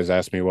 Everybody always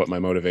asks me what my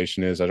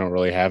motivation is. I don't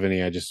really have any.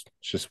 It's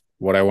just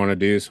what I want to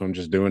do. So I'm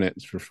just doing it.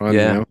 It's for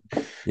fun,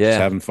 just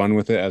having fun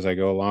with it as I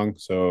go along.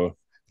 So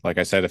like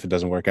I said, if it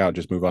doesn't work out,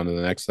 just move on to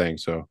the next thing.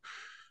 So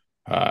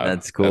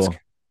that's cool.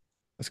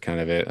 That's kind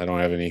of it. I don't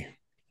have any.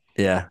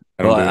 Yeah.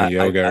 I don't do any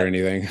yoga or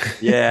anything.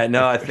 Yeah,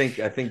 no, I think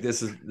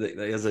this is,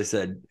 as I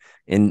said,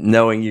 in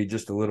knowing you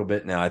just a little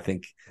bit now, I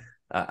think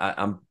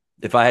I'm,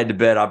 if I had to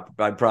bet,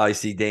 I'd probably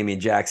see Damian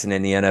Jackson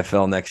in the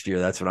NFL next year.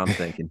 That's what I'm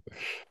thinking.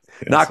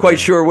 Not quite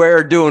sure where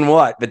or doing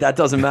what, but that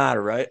doesn't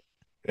matter, right?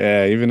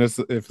 Yeah, even if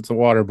it's a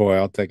water boy,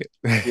 I'll take it.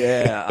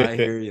 Yeah, I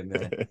hear you,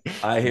 man.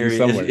 I hear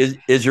you.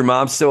 Is your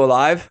mom still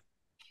alive?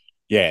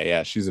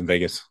 Yeah, she's in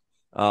Vegas.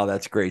 Oh,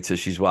 that's great. So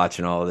she's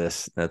watching all of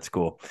this. That's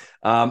cool.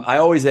 I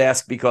always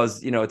ask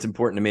because, it's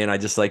important to me and I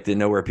just like to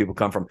know where people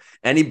come from.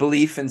 Any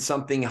belief in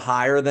something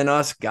higher than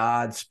us,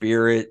 God,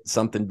 spirit,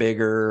 something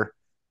bigger?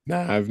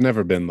 Nah, I've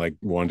never been like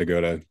one to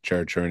go to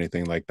church or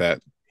anything like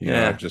that.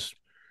 I'm just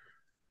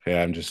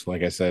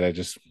like I said, I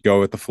just go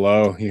with the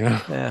flow,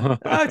 Yeah. No,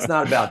 it's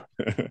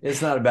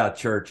not about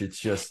church. It's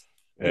just,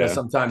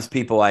 sometimes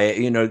people,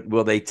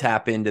 will they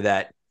tap into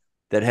that,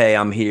 hey,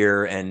 I'm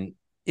here and,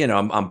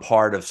 I'm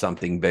part of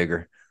something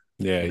bigger.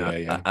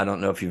 Yeah. I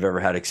don't know if you've ever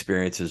had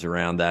experiences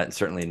around that. And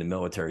certainly in the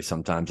military,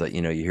 sometimes that,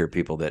 you hear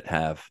people that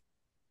have.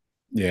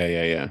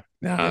 Yeah.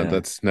 Nah,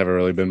 that's never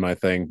really been my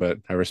thing, but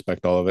I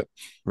respect all of it.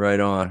 Right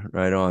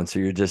on. So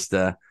you're just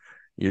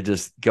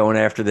going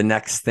after the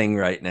next thing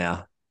right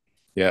now.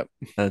 Yep.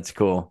 That's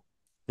cool.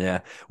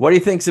 Yeah. What do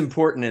you think's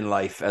important in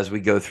life as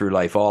we go through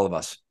life, all of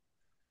us?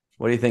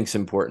 What do you think's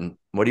important?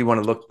 What do you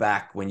want to look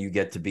back when you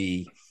get to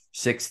be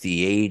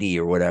 60, 80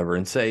 or whatever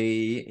and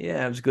say,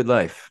 yeah, it was a good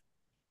life?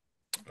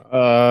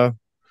 I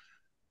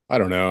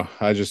don't know.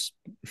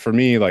 For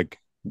me, like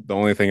the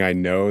only thing I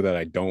know that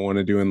I don't want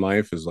to do in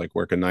life is like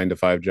work a 9 to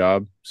 5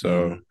 job.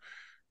 So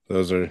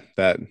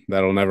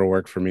that'll never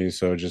work for me.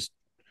 So just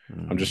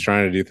I'm just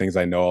trying to do things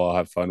I know I'll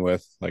have fun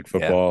with, like Yeah.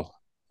 football.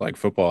 Like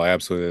football, I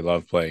absolutely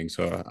love playing.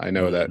 So I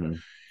know that Mm-hmm.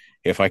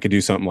 if I could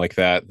do something like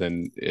that,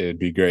 then it'd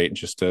be great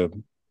just to,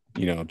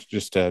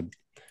 just to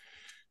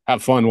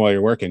have fun while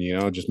you're working,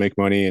 just make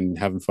money and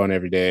having fun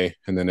every day.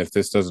 And then if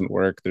this doesn't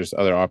work, there's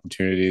other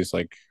opportunities.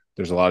 Like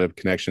there's a lot of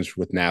connections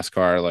with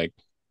NASCAR. Like,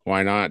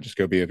 why not just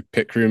go be a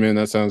pit crewman?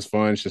 That sounds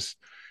fun. It's just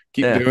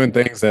keep Yeah. doing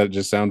things that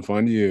just sound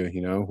fun to you,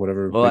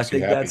 whatever Well, I makes you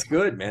think happy. that's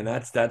good, man.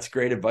 That's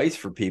great advice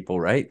for people,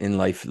 right? In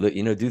life,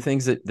 do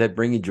things that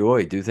bring you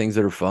joy, do things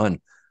that are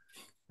fun.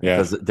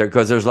 Yeah.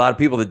 Because there's a lot of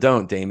people that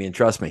don't, Damian,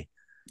 trust me.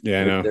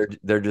 Yeah, I know.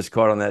 They're just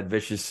caught on that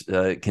vicious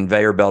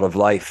conveyor belt of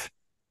life,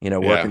 Yeah.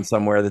 working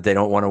somewhere that they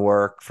don't want to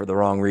work for the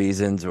wrong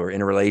reasons, or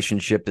in a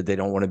relationship that they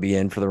don't want to be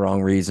in for the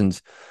wrong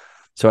reasons.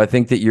 So I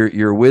think that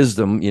your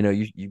wisdom,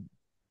 you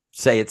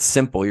say it's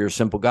simple, you're a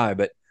simple guy,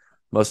 but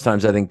most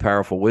times I think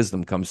powerful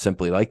wisdom comes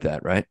simply like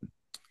that, right?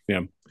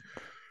 Yeah.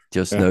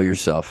 Just Yeah. know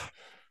yourself.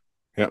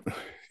 Yeah.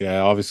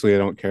 Yeah. Obviously I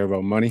don't care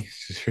about money.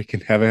 Just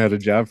freaking haven't had a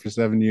job for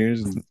 7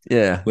 years and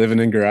Yeah. living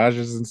in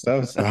garages and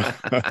stuff. So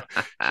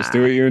just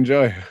do what you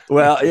enjoy.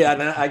 Well, yeah,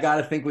 and I got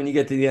to think when you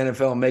get to the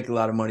NFL and make a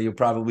lot of money, you'll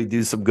probably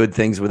do some good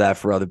things with that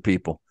for other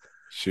people.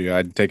 Shoot,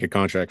 I'd take a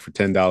contract for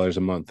 $10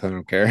 a month. I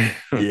don't care.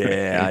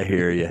 Yeah, I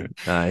hear you.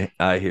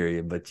 I hear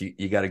you, but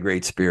you got a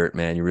great spirit,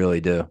 man. You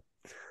really do.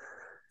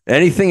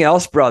 Anything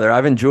else, brother?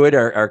 I've enjoyed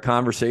our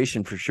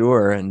conversation for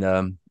sure. And,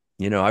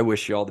 I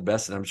wish you all the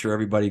best. And I'm sure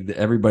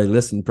everybody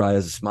listening probably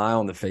has a smile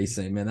on the face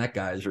saying, man, that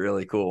guy is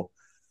really cool.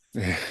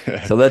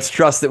 So let's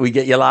trust that we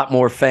get you a lot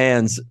more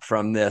fans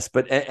from this.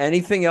 But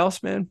anything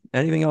else, man?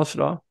 Anything else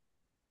at all?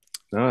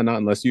 No, not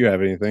unless you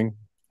have anything.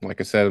 Like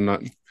I said, I'm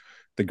not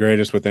the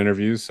greatest with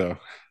interviews. So,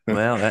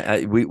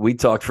 well, we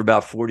talked for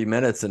about 40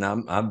 minutes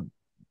and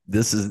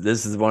this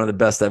is one of the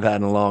best I've had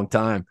in a long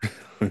time.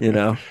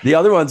 The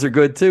other ones are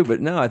good too,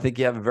 but no, I think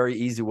you have a very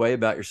easy way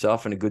about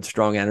yourself and a good,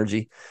 strong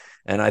energy.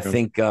 And I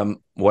think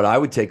what I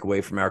would take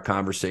away from our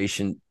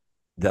conversation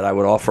that I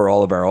would offer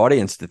all of our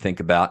audience to think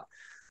about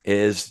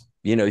is,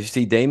 you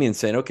see Damian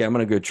saying, okay, I'm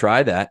going to go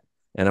try that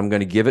and I'm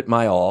going to give it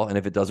my all. And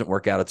if it doesn't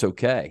work out, it's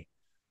okay.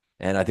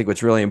 And I think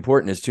what's really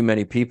important is too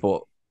many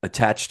people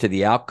attach to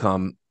the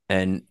outcome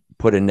and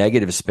put a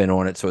negative spin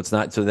on it. So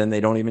then they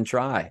don't even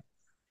try.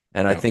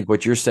 And I think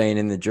what you're saying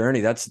in the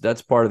journey,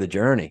 that's part of the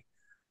journey.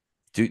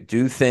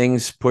 Do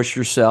things, push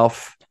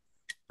yourself,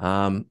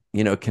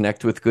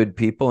 connect with good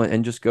people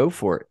and just go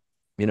for it,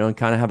 and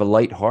kind of have a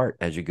light heart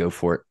as you go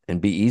for it and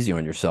be easy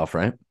on yourself,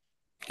 right?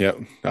 Yep.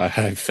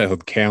 I've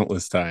failed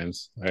countless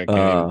times. I can't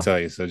even tell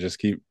you. So just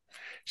keep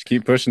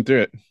pushing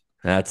through it.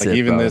 That's like it.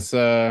 Even brother. this,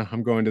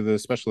 I'm going to the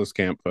specialist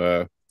camp,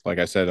 like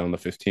I said, on the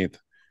 15th.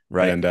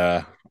 Right.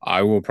 And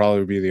I will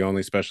probably be the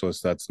only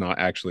specialist that's not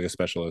actually a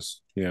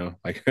specialist.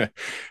 Like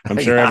I'm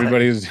sure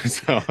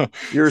everybody's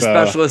You're a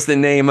specialist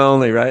in name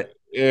only, right?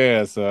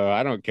 Yeah, so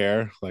I don't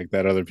care. Like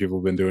that other people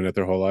have been doing it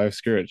their whole life.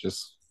 Screw it.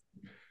 Just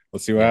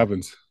let's see what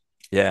happens.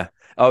 Yeah.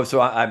 Oh, so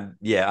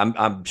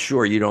I'm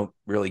sure you don't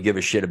really give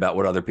a shit about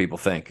what other people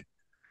think.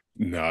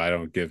 No, I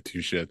don't give two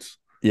shits.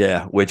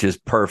 Yeah, which is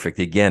perfect.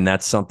 Again,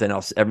 that's something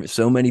else.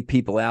 So many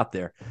people out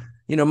there,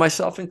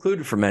 myself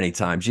included for many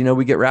times,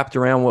 we get wrapped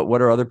around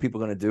what are other people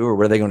going to do or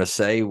what are they going to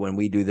say when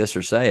we do this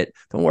or say it.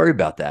 Don't worry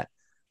about that.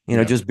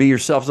 Just be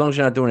yourself as long as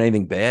you're not doing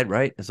anything bad,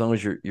 right? As long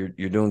as you're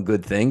doing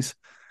good things.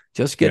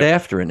 Just get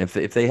after it. And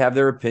if they have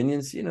their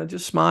opinions,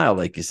 just smile,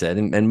 like you said,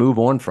 and move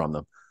on from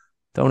them.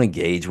 Don't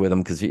engage with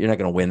them because you're not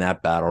going to win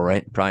that battle,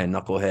 right? Probably a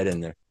knucklehead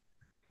in there.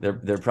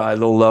 They're probably a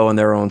little low in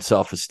their own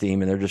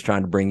self-esteem, and they're just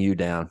trying to bring you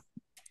down.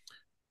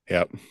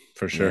 Yep,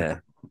 for sure. Yeah.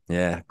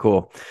 Yeah,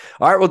 cool.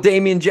 All right, well,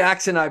 Damian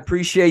Jackson, I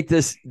appreciate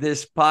this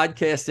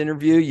podcast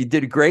interview. You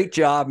did a great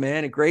job,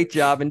 man. A great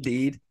job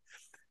indeed.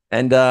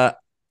 And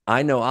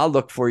I know I'll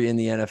look for you in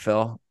the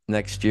NFL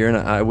next year, and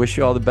I wish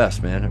you all the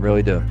best, man. I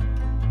really do.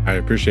 I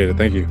appreciate it.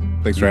 Thank you.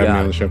 Thanks for having me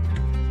on the show.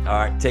 All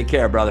right. Take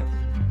care, brother.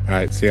 All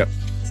right. See ya.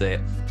 See ya.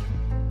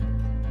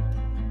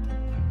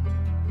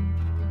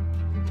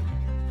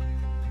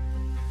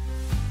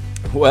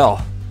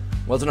 Well,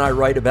 wasn't I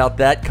right about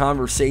that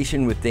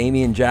conversation with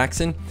Damian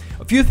Jackson?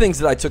 A few things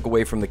that I took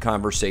away from the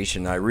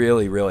conversation I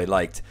really, really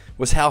liked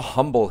was how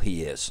humble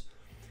he is.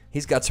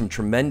 He's got some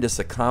tremendous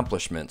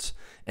accomplishments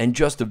and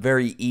just a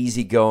very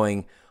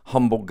easygoing,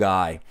 humble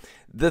guy.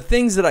 The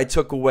things that I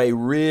took away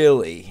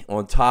really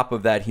on top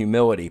of that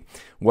humility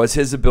was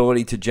his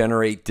ability to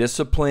generate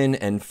discipline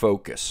and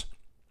focus.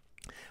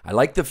 I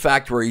like the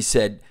fact where he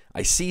said,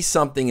 I see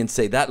something and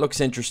say, that looks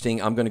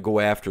interesting, I'm going to go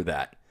after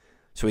that.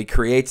 So he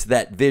creates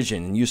that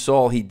vision, and you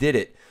saw he did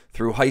it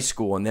through high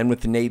school and then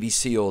with the Navy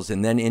SEALs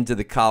and then into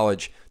the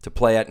college to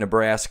play at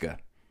Nebraska.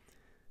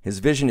 His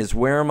vision is,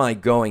 where am I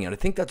going? And I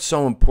think that's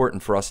so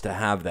important for us to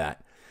have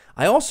that.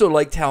 I also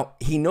liked how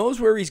he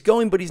knows where he's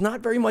going, but he's not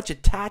very much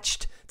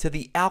attached to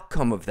the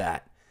outcome of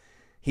that.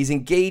 He's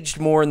engaged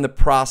more in the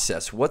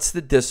process. What's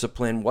the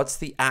discipline? What's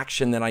the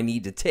action that I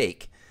need to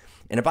take?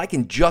 And if I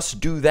can just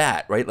do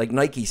that, right, like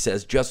Nike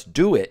says, just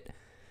do it,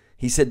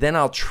 he said, then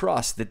I'll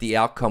trust that the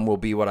outcome will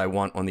be what I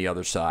want on the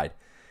other side.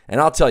 And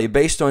I'll tell you,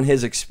 based on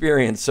his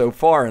experience so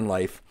far in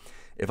life,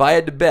 if I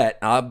had to bet,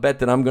 I'll bet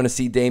that I'm going to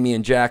see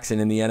Damian Jackson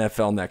in the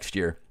NFL next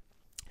year.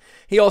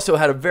 He also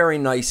had a very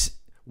nice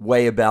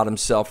way about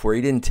himself where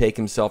he didn't take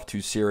himself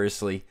too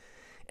seriously.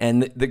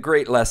 And the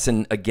great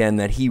lesson, again,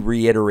 that he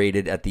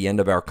reiterated at the end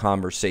of our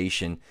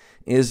conversation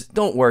is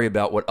don't worry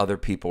about what other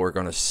people are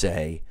going to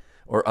say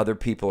or other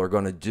people are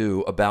going to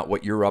do about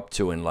what you're up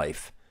to in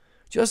life.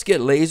 Just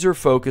get laser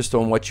focused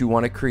on what you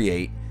want to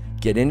create,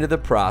 get into the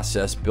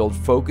process, build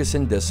focus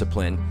and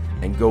discipline,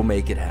 and go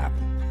make it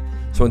happen.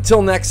 So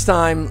until next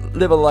time,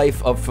 live a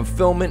life of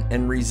fulfillment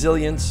and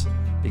resilience,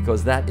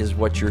 because that is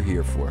what you're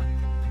here for.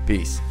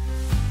 Peace.